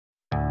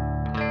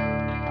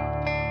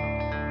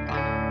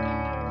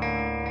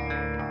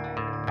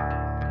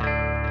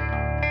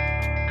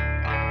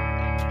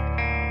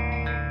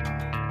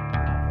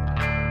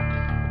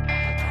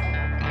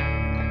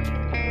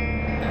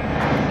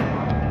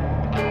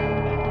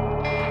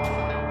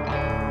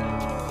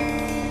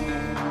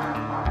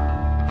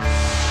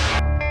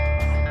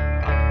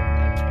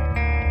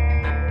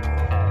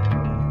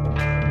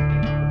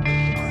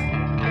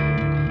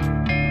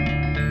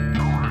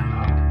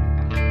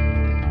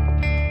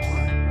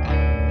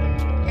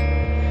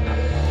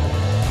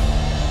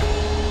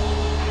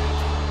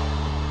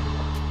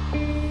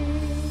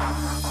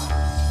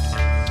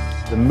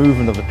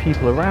movement of the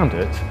people around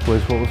it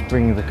was what was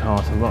bringing the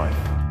car to life.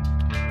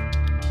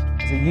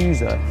 As a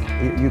user,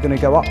 you're going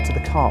to go up to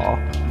the car,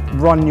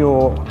 run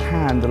your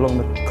hand along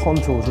the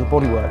contours of the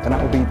bodywork, and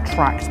that will be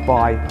tracked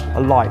by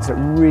a light, so it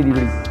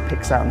really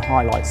picks out and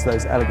highlights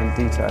those elegant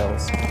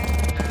details.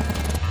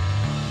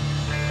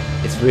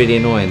 It's really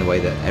annoying the way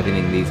that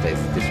everything these days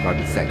is described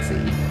as sexy,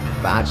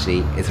 but actually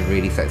it's a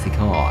really sexy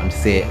car, and to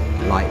see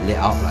it like lit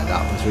up like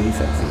that was really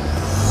sexy.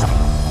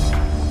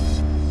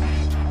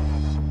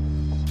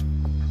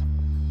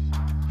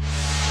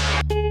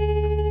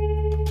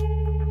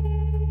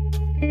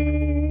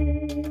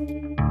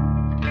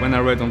 When I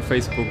read on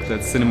Facebook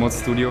that Cinimod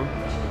Studio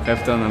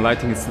have done a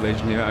lighting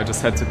installation here, I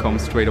just had to come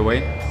straight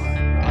away.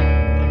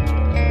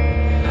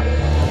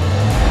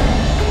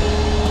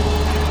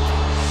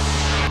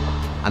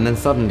 And then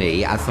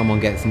suddenly, as someone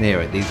gets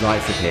near it, these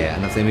lights appear,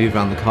 and as they move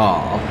around the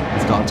car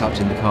and start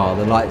touching the car,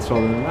 the lights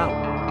follow them around.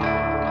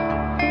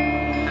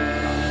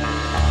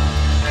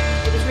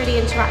 It was really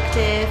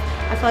interactive.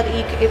 I felt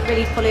that it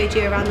really followed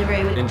you around the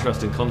room.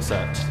 Interesting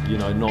concept, you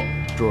know, not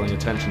drawing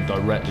attention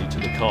directly to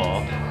the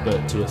car,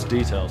 but to its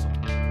details.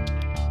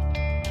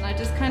 And I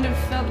just kind of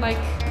felt like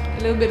a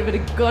little bit of a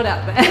god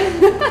out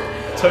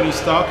there. Tony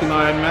Stark in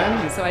Iron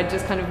Man. So I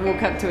just kind of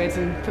walk up to it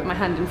and put my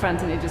hand in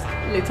front and it just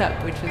lit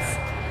up, which was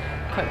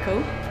quite cool.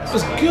 It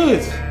was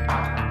good.